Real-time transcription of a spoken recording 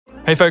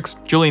Hey folks,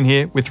 Julian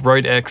here with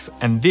RØDE,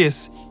 and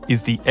this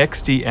is the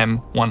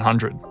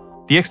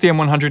XDM-100. The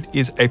XDM-100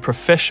 is a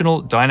professional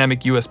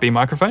dynamic USB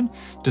microphone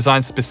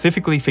designed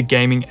specifically for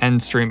gaming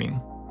and streaming.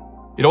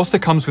 It also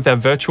comes with our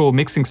virtual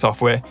mixing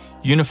software,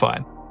 Unify.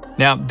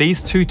 Now,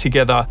 these two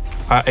together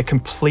are a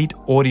complete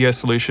audio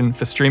solution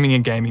for streaming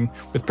and gaming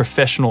with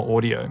professional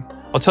audio.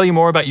 I'll tell you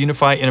more about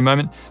Unify in a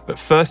moment, but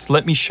first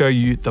let me show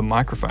you the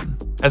microphone.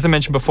 As I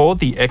mentioned before,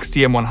 the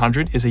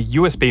XDM-100 is a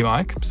USB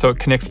mic, so it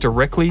connects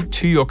directly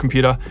to your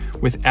computer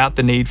without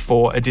the need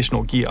for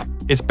additional gear.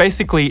 It's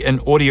basically an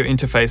audio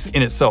interface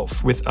in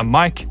itself, with a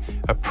mic,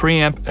 a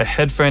preamp, a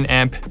headphone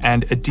amp,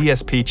 and a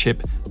DSP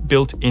chip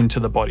built into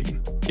the body.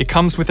 It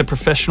comes with a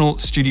professional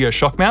studio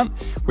shock mount,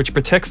 which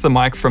protects the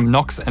mic from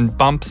knocks and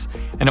bumps,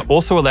 and it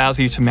also allows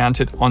you to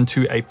mount it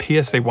onto a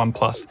PSA 1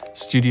 Plus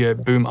studio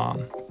boom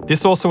arm.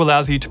 This also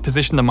allows you to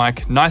position the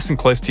mic nice and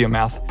close to your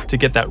mouth to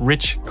get that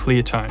rich,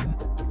 clear tone.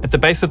 At the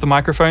base of the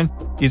microphone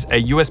is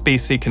a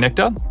USB-C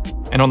connector,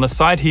 and on the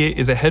side here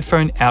is a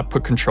headphone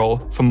output control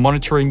for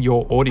monitoring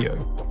your audio.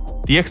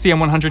 The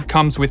XDM-100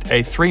 comes with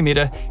a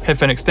 3-meter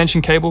headphone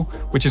extension cable,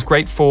 which is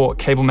great for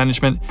cable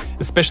management,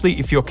 especially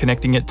if you're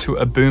connecting it to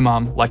a boom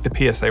arm like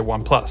the PSA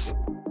 1 Plus.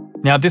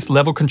 Now, this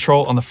level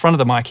control on the front of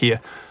the mic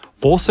here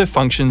also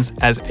functions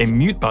as a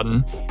mute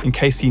button in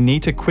case you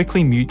need to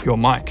quickly mute your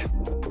mic.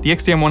 The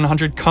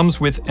XDM-100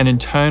 comes with an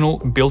internal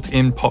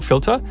built-in pop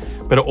filter,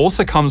 but it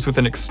also comes with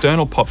an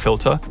external pop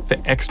filter for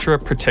extra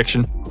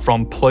protection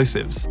from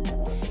plosives.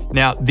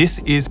 Now, this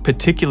is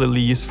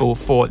particularly useful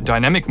for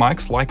dynamic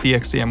mics like the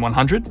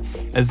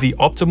XDM-100, as the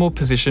optimal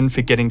position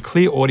for getting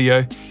clear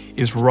audio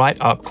is right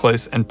up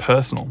close and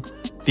personal.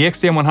 The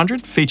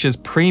XDM-100 features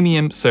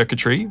premium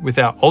circuitry with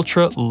our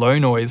ultra low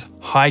noise,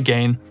 high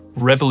gain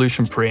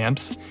Revolution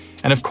preamps,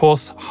 and of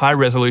course, high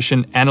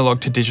resolution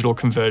analog to digital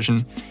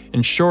conversion,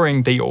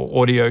 ensuring that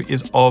your audio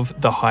is of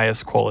the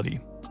highest quality.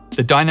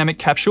 The dynamic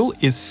capsule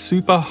is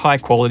super high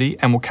quality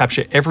and will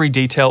capture every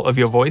detail of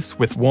your voice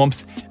with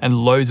warmth and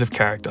loads of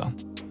character.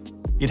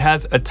 It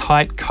has a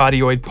tight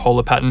cardioid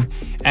polar pattern,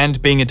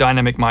 and being a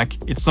dynamic mic,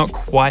 it's not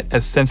quite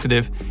as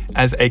sensitive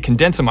as a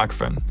condenser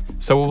microphone,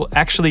 so it will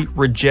actually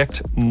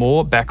reject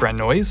more background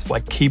noise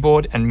like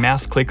keyboard and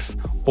mouse clicks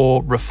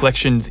or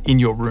reflections in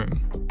your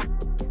room.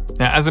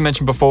 Now, as I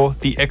mentioned before,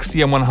 the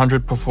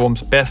XDM-100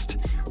 performs best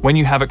when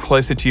you have it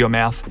closer to your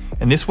mouth,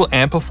 and this will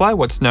amplify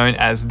what's known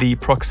as the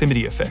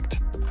proximity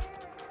effect.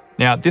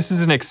 Now, this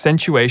is an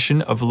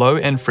accentuation of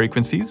low-end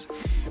frequencies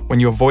when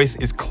your voice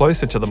is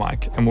closer to the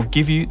mic and will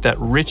give you that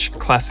rich,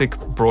 classic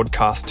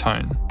broadcast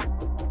tone.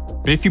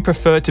 But if you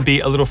prefer to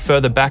be a little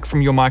further back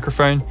from your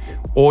microphone,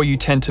 or you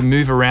tend to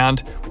move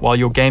around while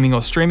you're gaming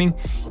or streaming,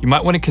 you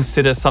might want to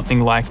consider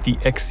something like the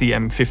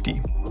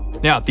XDM-50.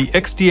 Now, the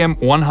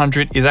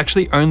XDM-100 is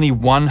actually only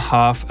one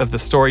half of the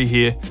story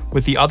here,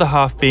 with the other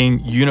half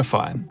being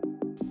Unify.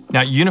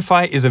 Now,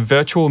 Unify is a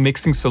virtual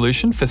mixing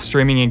solution for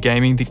streaming and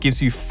gaming that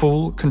gives you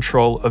full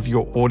control of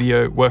your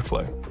audio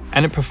workflow,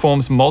 and it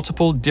performs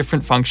multiple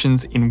different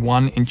functions in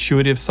one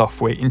intuitive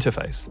software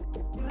interface.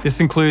 This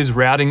includes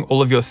routing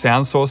all of your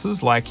sound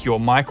sources like your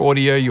mic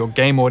audio, your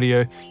game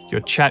audio,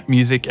 your chat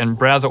music and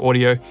browser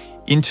audio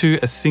into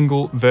a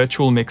single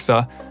virtual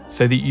mixer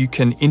so that you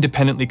can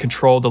independently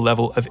control the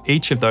level of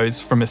each of those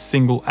from a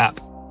single app.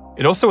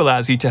 It also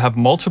allows you to have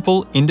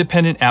multiple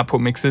independent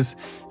output mixes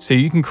so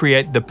you can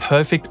create the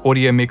perfect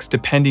audio mix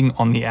depending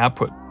on the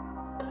output.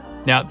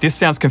 Now, this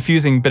sounds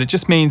confusing, but it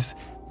just means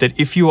that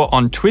if you are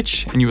on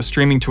Twitch and you are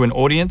streaming to an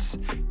audience,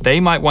 they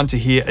might want to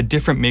hear a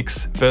different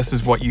mix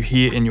versus what you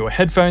hear in your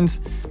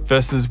headphones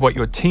versus what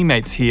your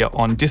teammates hear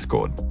on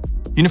Discord.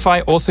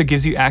 Unify also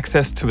gives you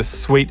access to a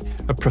suite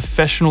of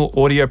professional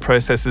audio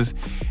processors,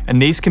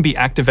 and these can be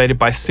activated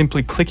by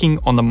simply clicking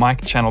on the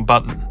mic channel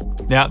button.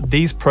 Now,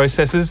 these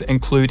processors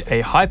include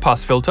a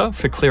high-pass filter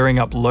for clearing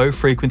up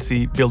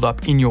low-frequency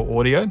buildup in your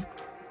audio,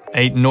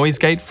 a noise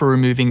gate for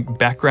removing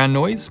background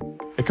noise,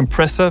 a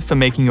compressor for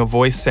making your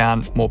voice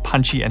sound more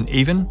punchy and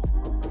even,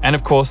 and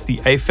of course the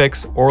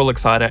Aphex Aural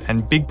Exciter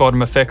and Big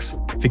Bottom effects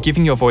for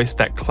giving your voice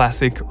that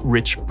classic,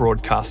 rich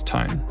broadcast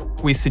tone.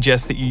 We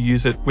suggest that you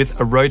use it with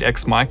a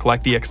RØDE mic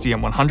like the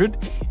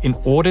XDM-100 in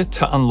order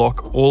to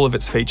unlock all of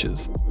its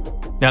features.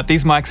 Now,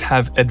 these mics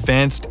have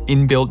advanced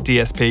inbuilt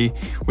DSP,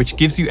 which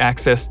gives you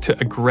access to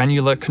a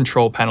granular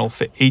control panel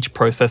for each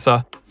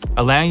processor,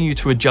 allowing you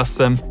to adjust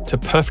them to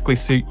perfectly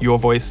suit your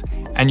voice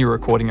and your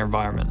recording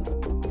environment.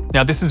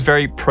 Now, this is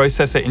very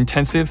processor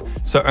intensive,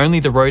 so only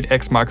the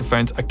RØDE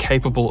microphones are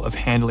capable of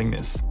handling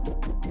this.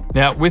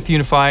 Now, with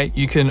Unify,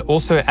 you can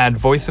also add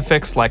voice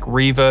effects like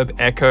reverb,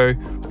 echo,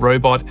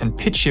 robot, and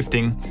pitch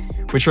shifting,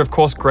 which are of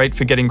course great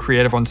for getting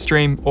creative on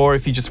stream or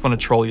if you just want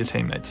to troll your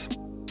teammates.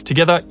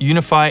 Together,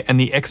 Unify and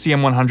the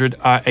XDM-100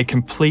 are a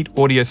complete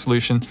audio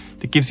solution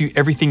that gives you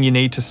everything you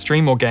need to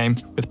stream or game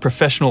with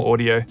professional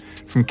audio,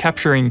 from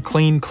capturing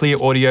clean,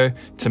 clear audio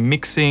to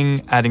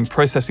mixing, adding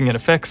processing and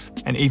effects,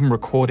 and even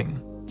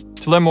recording.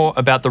 To learn more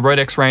about the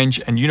RØDE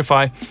range and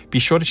Unify, be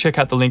sure to check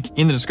out the link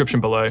in the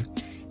description below.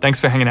 Thanks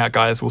for hanging out,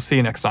 guys. We'll see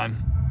you next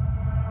time.